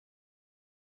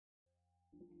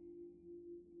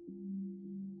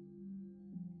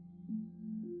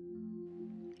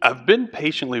I've been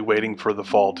patiently waiting for the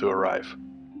fall to arrive.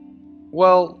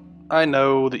 Well, I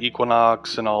know the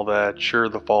equinox and all that, sure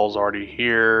the fall's already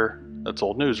here, that's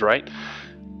old news, right?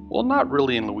 Well, not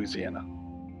really in Louisiana.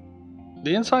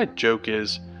 The inside joke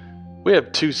is, we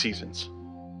have two seasons,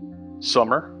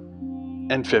 summer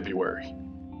and February.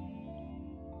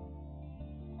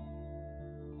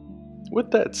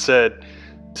 With that said,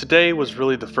 today was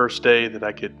really the first day that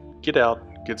I could get out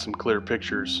and get some clear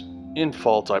pictures in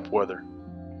fall type weather.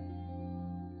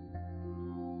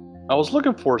 I was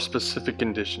looking for specific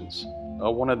conditions. I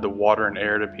wanted the water and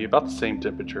air to be about the same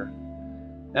temperature,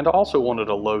 and I also wanted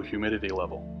a low humidity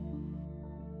level.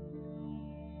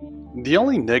 The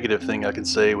only negative thing I can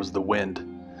say was the wind.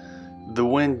 The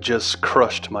wind just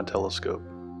crushed my telescope.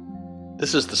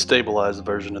 This is the stabilized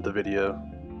version of the video.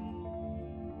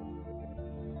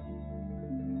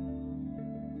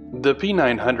 The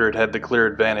P900 had the clear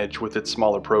advantage with its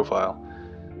smaller profile.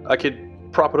 I could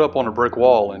prop it up on a brick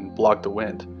wall and block the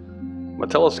wind. My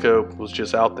telescope was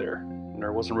just out there, and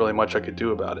there wasn't really much I could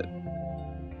do about it.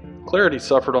 Clarity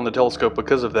suffered on the telescope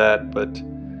because of that, but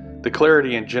the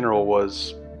clarity in general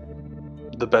was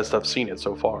the best I've seen it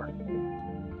so far.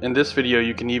 In this video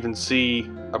you can even see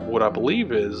what I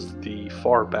believe is the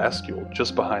far bascule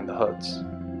just behind the HUDs.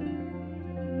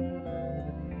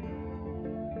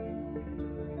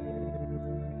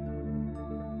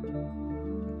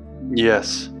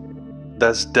 Yes,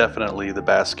 that's definitely the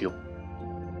bascule.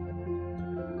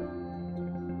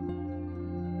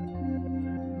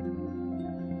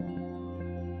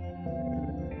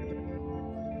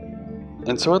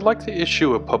 And so I'd like to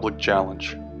issue a public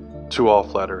challenge to all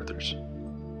flat earthers.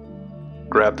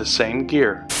 Grab the same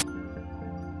gear,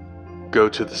 go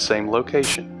to the same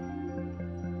location,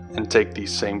 and take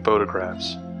these same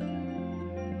photographs.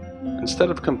 Instead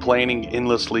of complaining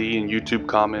endlessly in YouTube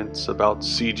comments about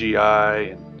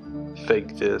CGI and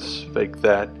fake this, fake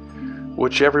that,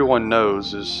 which everyone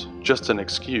knows is just an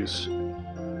excuse,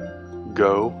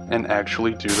 go and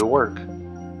actually do the work.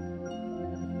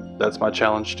 That's my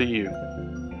challenge to you.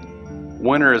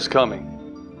 Winter is coming,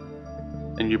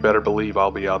 and you better believe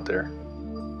I'll be out there.